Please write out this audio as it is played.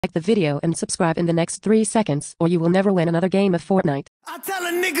Like the video and subscribe in the next 3 seconds, or you will never win another game of Fortnite. I tell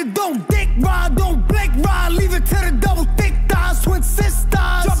a nigga don't dick ride, don't blick ride, leave it to the double thick thighs, twin sisters.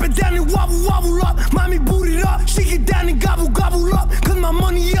 Drop it down and wobble, wobble up, mommy boot it up, she get down and gobble, gobble up, cause my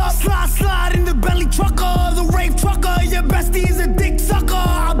money up. Slide, slide in the belly trucker, the rave trucker, your bestie is a dick sucker,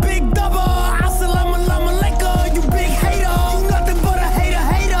 a big double, assalamu alaikum, you big hater, you nothing but a hater,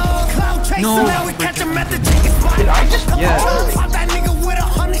 hater. Cloud chaser, No. now we catch him at the chicken spot. Did I just? Yeah. Yeah. Pop that nigga with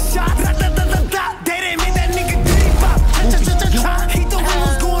 100 shots. They didn't make that nigga diddy pop. He thought we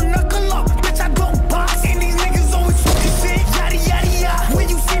was going knuckle up. Bitch, I don't box. And these niggas always talking shit. Yada yada yada. When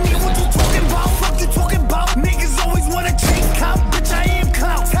you see me, what you talking about? Fuck you talking about? Niggas always wanna chase clout. Bitch, I am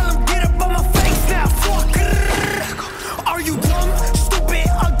clout. Tell him get up on my face now. Fuck. Are you dumb? Stupid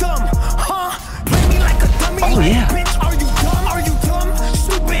or dumb? Huh? Play me like a dummy. Oh, yeah. Bitch, are you dumb? Are you dumb?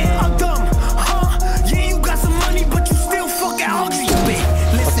 Stupid or dumb? Huh? Yeah, you got some money, but you still fucking ugly. Stupid.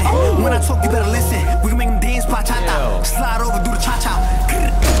 Listen, when I talk, you better listen. We can make them dance, bachata. Slide over, do the cha-cha.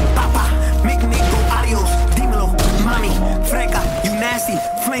 Papa, make me go adios. Dímelo, mami, freca, you nasty.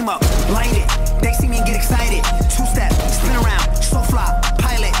 Flame up, light it. They see me and get excited. Two-step, spin around, so fly,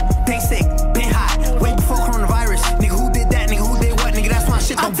 pilot. They sick, been hot, way before coronavirus. Nigga, who did that? Nigga, who did what? Nigga, that's my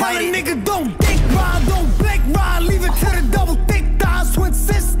shit, don't bite it. Nigga, don't dick ride, don't blick ride. Leave it to the double thick thighs, twin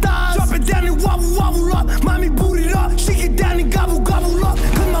sisters. Drop it down and wobble, wobble up. Mommy boot it up, she get down and gobble, gobble up.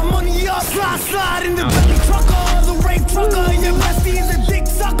 Cause my money up. Slide, slide in the belly trucker, the rave trucker. Your bestie is a dick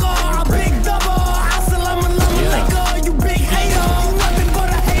sucker, a big double. Assalamu alaikum, you big hater. You nothing but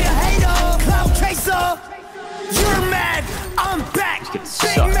a hater, hater. Cloud chaser, you're mad, I'm back.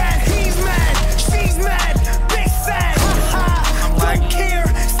 Big mad, he's mad, she's mad, big sad. Ha ha, don't care,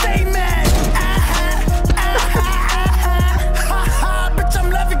 stay mad. Ha ha, bitch, I'm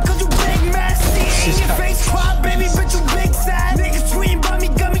laughing cause you big mad. See in your face, cry, baby, bitch, you big sad. Niggas tweeting by me,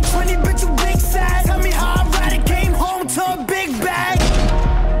 got me 20, bitch, you big sad. Tell me how I ride it, came home to a big bag.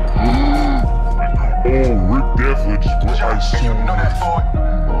 Oh, Rick definitely just put ice on.